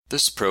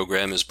This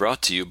program is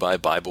brought to you by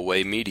Bible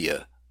Way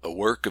Media, a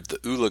work of the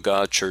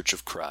Ulaga Church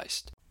of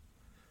Christ.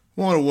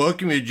 I want to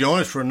welcome you to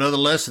join us for another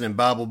lesson in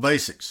Bible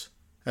Basics,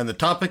 and the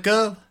topic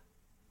of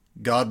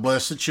God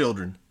Bless the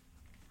Children.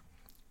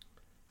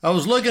 I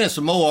was looking at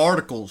some old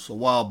articles a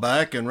while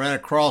back and ran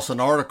across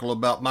an article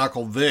about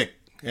Michael Vick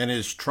and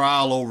his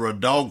trial over a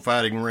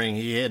dogfighting ring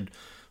he had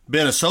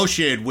been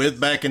associated with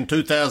back in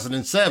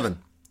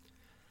 2007.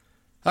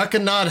 I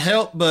could not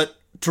help but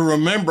to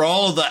remember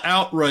all of the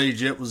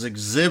outrage that was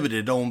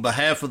exhibited on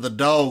behalf of the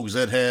dogs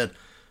that had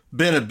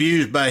been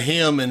abused by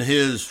him and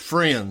his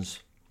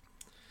friends.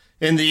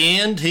 In the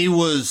end, he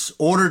was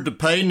ordered to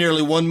pay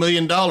nearly $1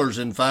 million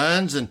in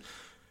fines and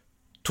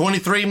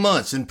 23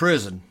 months in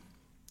prison.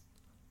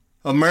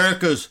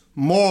 America's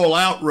moral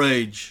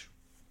outrage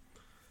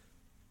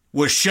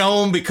was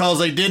shown because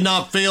they did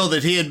not feel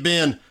that he had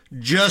been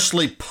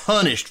justly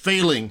punished,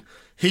 feeling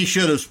he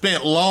should have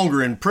spent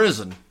longer in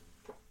prison.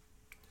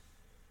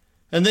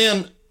 And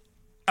then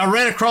I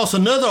ran across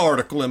another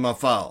article in my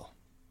file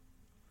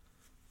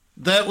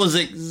that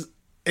was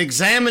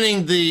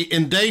examining the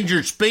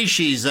Endangered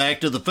Species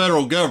Act of the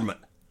federal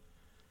government.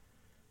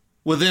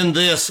 Within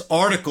this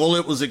article,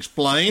 it was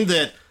explained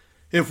that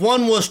if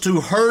one was to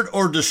hurt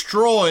or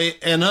destroy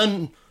an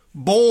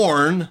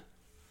unborn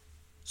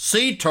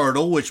sea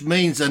turtle, which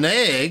means an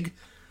egg,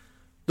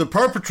 the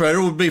perpetrator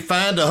would be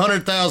fined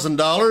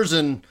 $100,000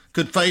 and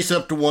could face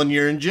up to 1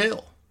 year in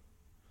jail.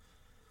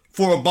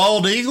 For a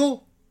bald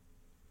eagle,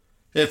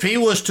 if he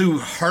was to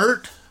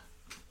hurt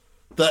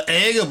the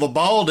egg of a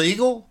bald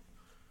eagle,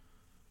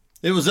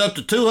 it was up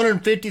to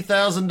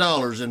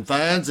 $250,000 in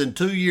fines and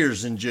 2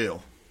 years in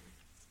jail.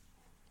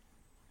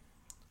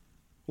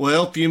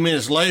 Well, a few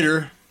minutes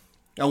later,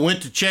 I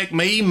went to check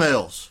my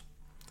emails,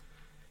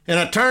 and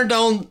I turned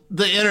on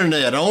the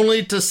internet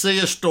only to see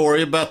a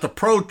story about the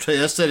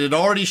protests that had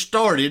already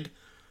started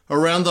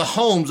around the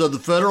homes of the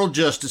federal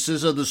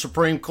justices of the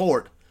Supreme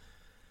Court,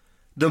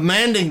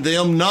 demanding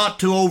them not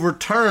to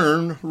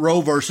overturn Roe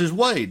versus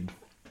Wade.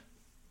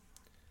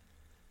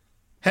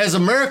 Has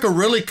America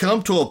really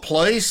come to a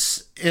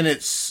place in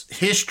its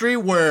history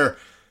where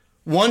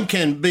one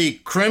can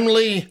be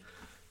criminally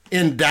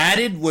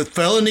indicted with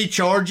felony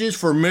charges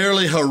for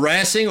merely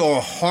harassing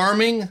or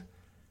harming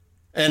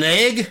an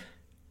egg?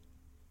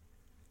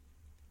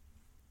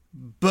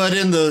 But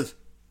in the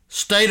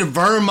state of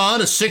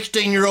Vermont, a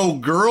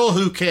 16-year-old girl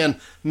who can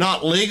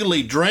not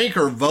legally drink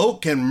or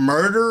vote can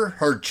murder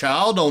her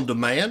child on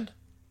demand?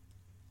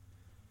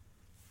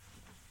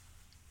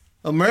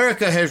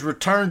 America has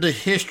returned to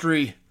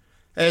history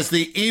as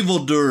the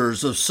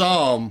evildoers of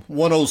Psalm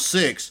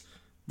 106,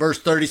 verse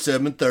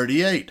 37 and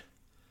 38.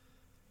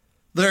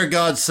 There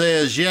God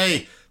says,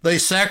 "Yea, they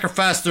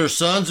sacrifice their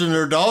sons and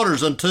their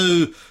daughters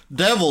unto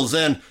devils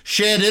and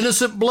shed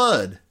innocent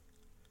blood,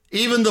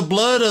 even the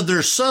blood of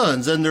their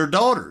sons and their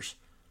daughters,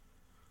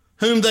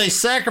 whom they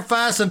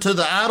sacrifice unto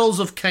the idols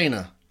of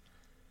Canaan.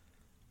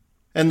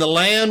 And the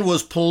land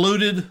was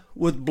polluted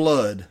with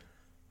blood."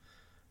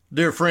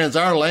 Dear friends,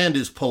 our land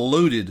is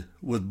polluted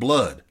with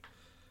blood.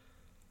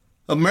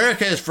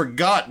 America has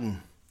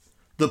forgotten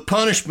the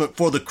punishment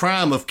for the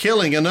crime of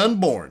killing an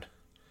unborn.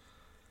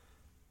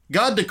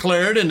 God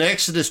declared in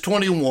Exodus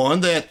 21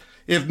 that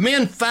if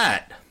men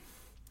fight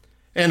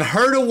and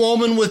hurt a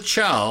woman with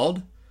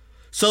child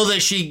so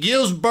that she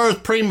gives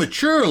birth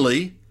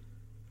prematurely,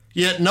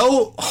 yet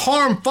no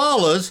harm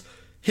follows,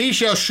 he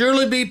shall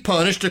surely be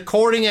punished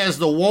according as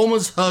the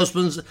woman's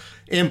husband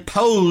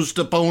imposed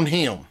upon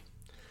him,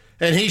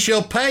 and he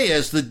shall pay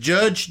as the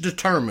judge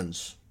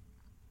determines.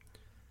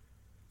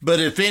 But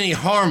if any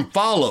harm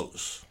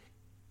follows,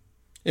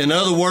 in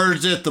other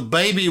words, if the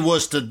baby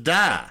was to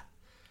die,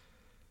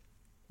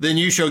 then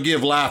you shall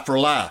give life for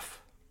life.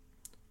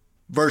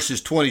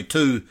 Verses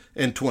 22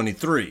 and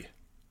 23.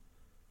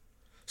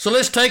 So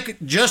let's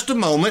take just a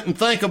moment and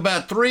think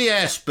about three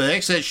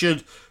aspects that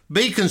should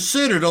be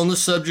considered on the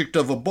subject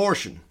of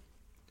abortion.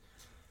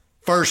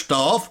 First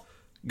off,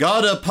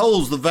 God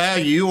upholds the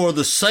value or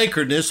the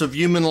sacredness of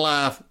human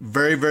life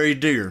very, very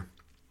dear.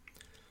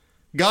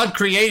 God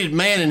created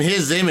man in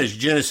his image,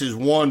 Genesis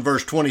 1,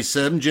 verse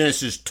 27,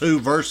 Genesis 2,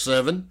 verse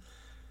 7,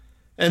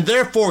 and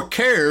therefore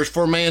cares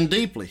for man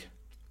deeply.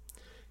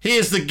 He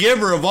is the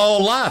giver of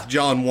all life,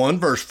 John 1,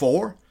 verse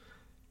 4,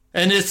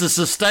 and is the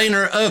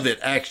sustainer of it,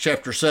 Acts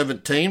chapter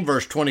 17,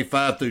 verse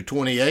 25 through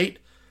 28,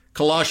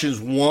 Colossians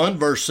 1,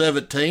 verse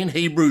 17,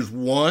 Hebrews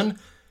 1,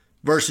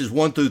 verses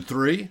 1 through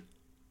 3.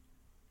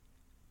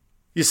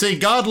 You see,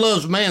 God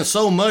loves man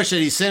so much that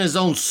he sent his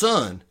own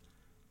son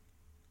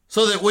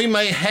so that we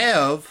may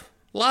have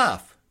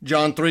life,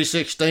 John 3,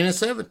 16 and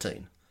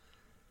 17.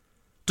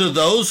 To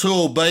those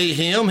who obey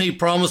him, he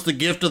promised the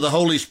gift of the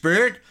Holy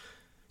Spirit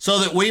so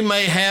that we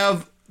may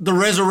have the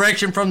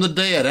resurrection from the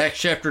dead, Acts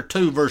chapter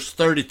 2, verse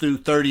 30 through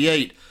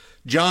 38,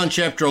 John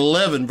chapter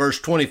 11, verse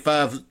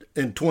 25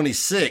 and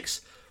 26,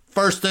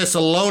 1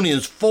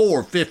 Thessalonians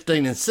 4,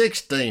 15 and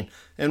 16,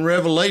 and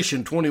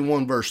Revelation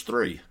 21, verse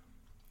 3.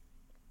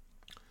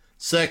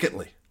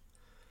 Secondly,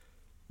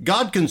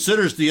 God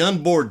considers the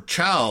unborn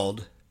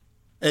child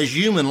as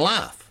human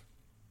life.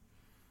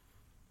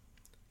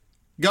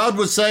 God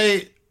would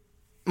say,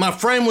 my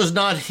frame was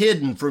not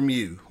hidden from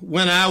you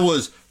when I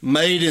was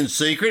made in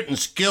secret and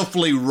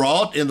skillfully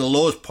wrought in the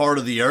lowest part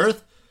of the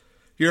earth.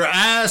 Your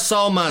eyes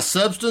saw my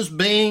substance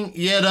being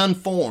yet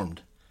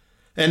unformed.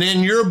 And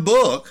in your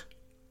book,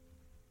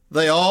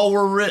 they all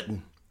were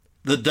written,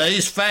 the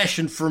days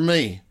fashioned for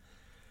me,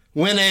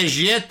 when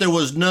as yet there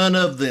was none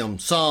of them.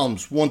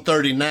 Psalms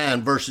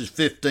 139, verses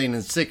 15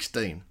 and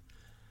 16.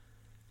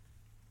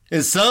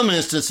 In some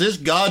instances,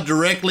 God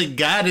directly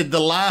guided the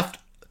life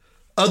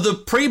of the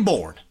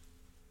preborn.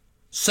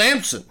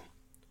 Samson,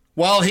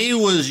 while he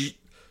was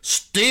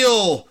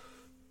still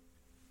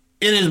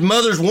in his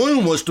mother's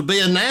womb, was to be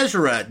a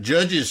Nazirite.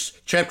 Judges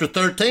chapter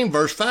 13,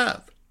 verse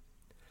 5.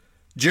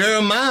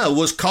 Jeremiah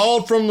was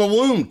called from the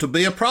womb to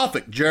be a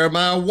prophet.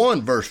 Jeremiah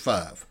 1, verse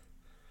 5.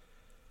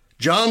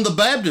 John the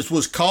Baptist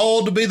was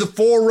called to be the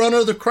forerunner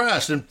of the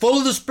Christ and full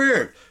of the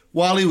Spirit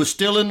while he was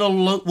still in the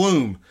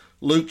womb.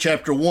 Luke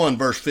chapter 1,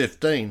 verse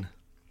 15.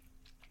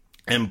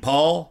 And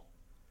Paul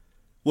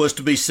was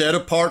to be set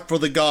apart for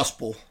the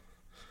gospel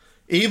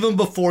even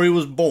before he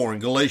was born.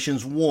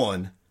 Galatians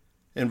 1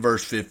 and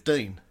verse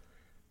 15.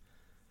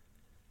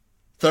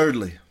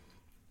 Thirdly,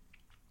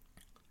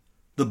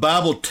 the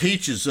Bible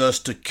teaches us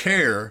to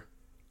care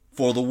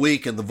for the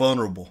weak and the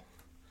vulnerable.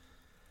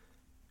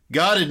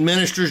 God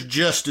administers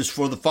justice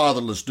for the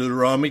fatherless.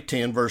 Deuteronomy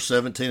 10, verse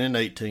 17 and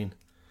 18.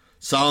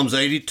 Psalms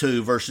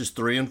 82, verses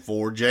 3 and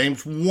 4.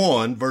 James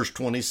 1, verse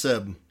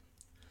 27.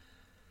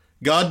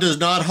 God does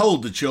not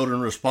hold the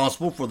children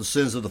responsible for the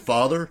sins of the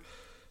father.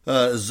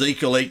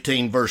 Ezekiel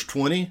 18, verse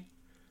 20,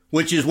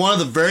 which is one of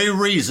the very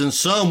reasons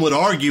some would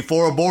argue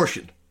for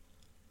abortion.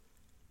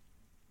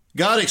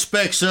 God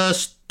expects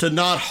us to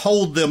not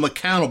hold them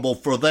accountable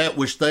for that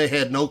which they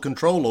had no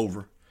control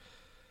over.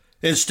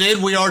 Instead,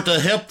 we are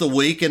to help the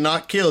weak and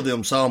not kill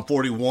them. Psalm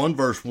 41,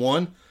 verse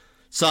 1.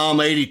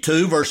 Psalm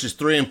 82, verses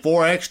 3 and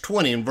 4. Acts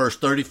 20 and verse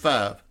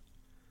 35.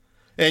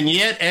 And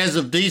yet, as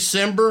of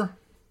December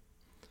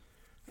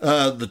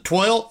the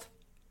 12th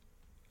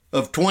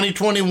of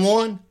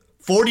 2021,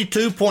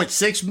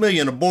 42.6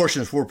 million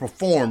abortions were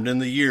performed in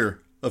the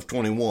year of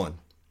 21.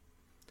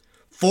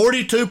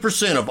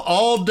 42% of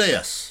all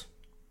deaths.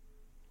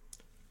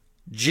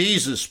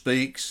 Jesus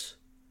speaks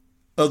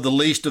of the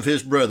least of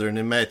his brethren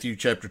in Matthew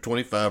chapter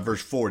 25,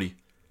 verse 40,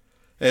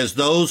 as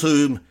those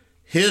whom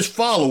his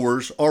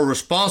followers are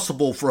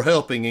responsible for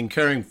helping and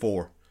caring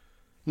for,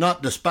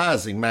 not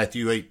despising.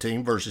 Matthew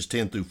 18, verses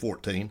 10 through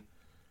 14.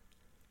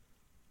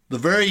 The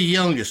very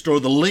youngest or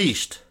the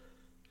least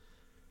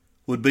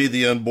would be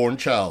the unborn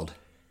child,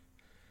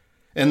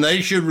 and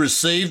they should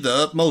receive the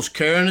utmost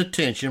care and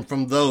attention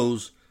from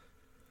those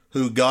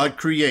who God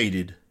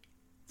created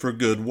for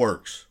good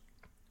works.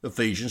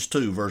 Ephesians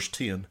 2, verse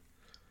 10.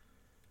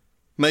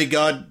 May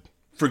God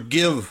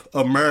forgive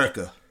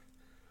America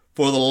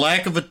for the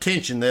lack of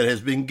attention that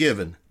has been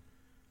given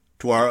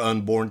to our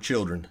unborn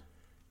children.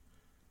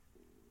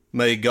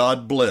 May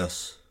God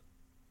bless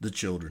the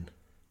children.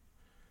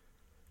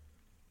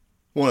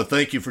 I want to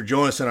thank you for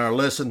joining us in our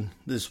lesson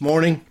this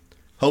morning.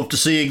 Hope to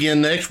see you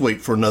again next week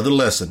for another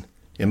lesson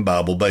in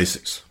Bible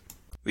Basics.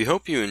 We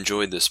hope you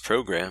enjoyed this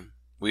program.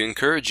 We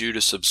encourage you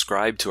to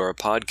subscribe to our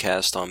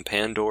podcast on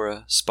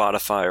Pandora,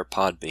 Spotify, or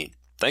Podbean.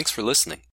 Thanks for listening.